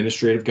the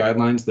administrative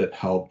guidelines that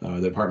help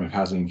the Department of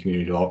Housing and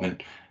Community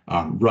Development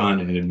run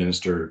and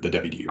administer the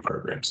WDU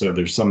program. So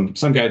there's some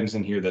guidance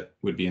in here that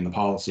would be in the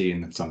policy,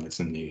 and then some that's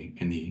in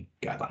the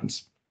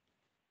guidelines.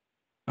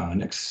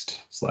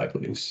 Next slide,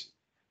 please.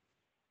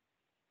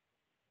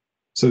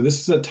 So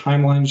this is a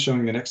timeline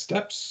showing the next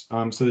steps.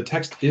 So the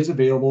text is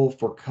available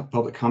for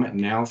public comment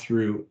now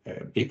through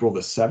April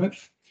the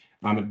 7th.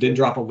 I did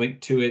drop a link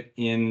to it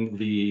in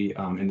the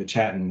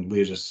chat, and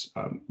Leah just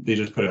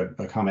put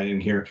a comment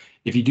in here.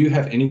 If you do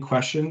have any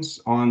questions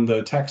on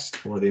the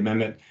text or the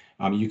amendment,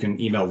 you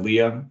can email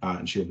Leah,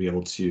 and she'll be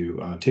able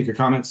to take your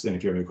comments. And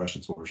if you have any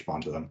questions, we'll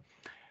respond to them.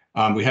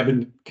 We have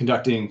been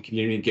conducting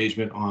community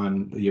engagement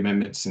on the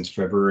amendment since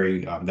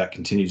February. That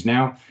continues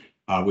now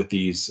with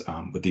these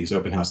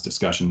open house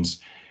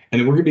discussions. And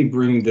then we're going to be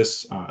bringing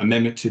this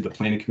amendment to the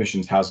Planning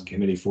Commission's Housing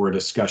Committee for a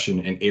discussion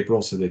in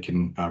April so they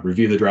can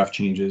review the draft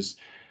changes.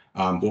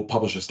 We'll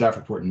publish a staff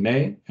report in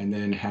May and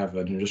then have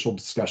an initial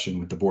discussion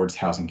with the board's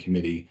Housing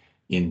Committee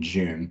in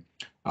June.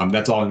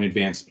 That's all in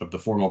advance of the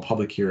formal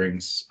public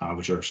hearings,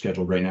 which are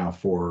scheduled right now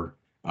for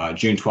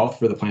June 12th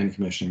for the Planning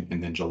Commission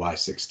and then July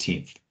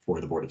 16th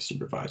for the Board of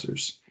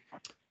Supervisors.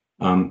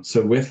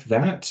 So with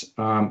that,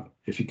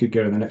 if you could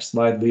go to the next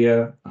slide,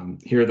 Leah,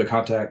 here are the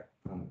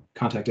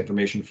contact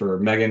information for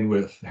Megan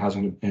with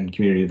Housing and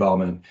Community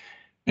Development,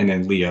 and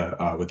then Leah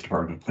with the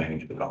Department of Planning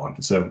and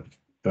Development. So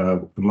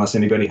unless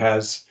anybody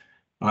has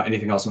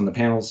anything else on the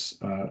panel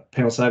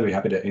side, we're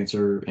happy to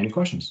answer any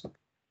questions.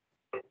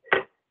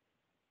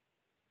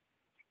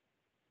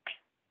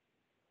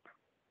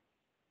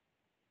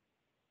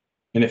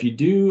 And if you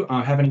do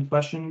have any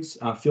questions,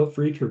 feel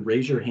free to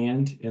raise your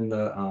hand in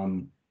the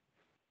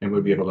and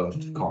we'll be able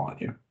to call on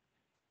you.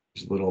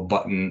 There's a little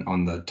button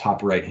on the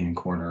top right-hand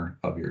corner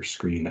of your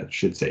screen that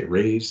should say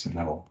raise, and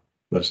that'll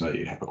let us know that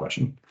you have a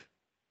question.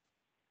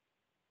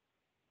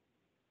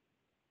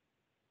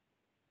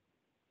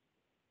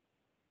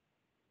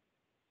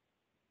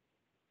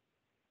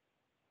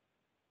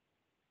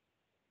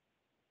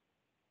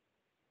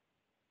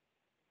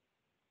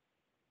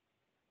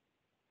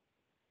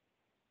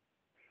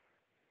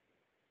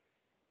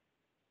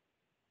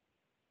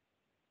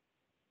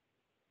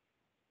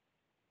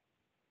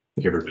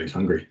 I think everybody's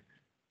hungry.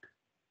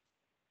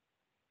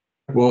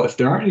 Well, if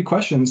there aren't any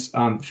questions,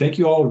 thank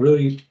you all.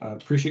 Really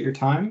appreciate your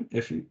time.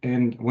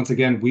 And once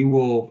again, we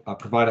will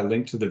provide a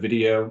link to the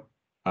video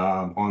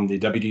on the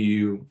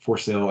WDU for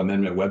sale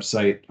amendment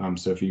website.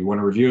 So if you want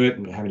to review it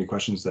and have any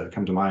questions that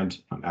come to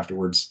mind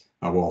afterwards,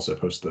 we'll also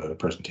post the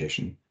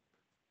presentation.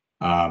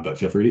 But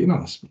feel free to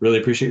email us. Really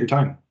appreciate your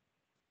time.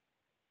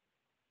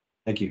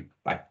 Thank you.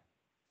 Bye.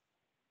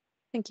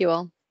 Thank you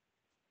all.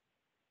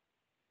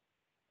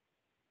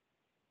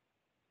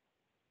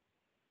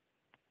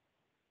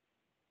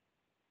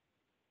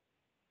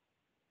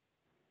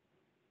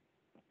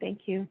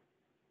 Thank you.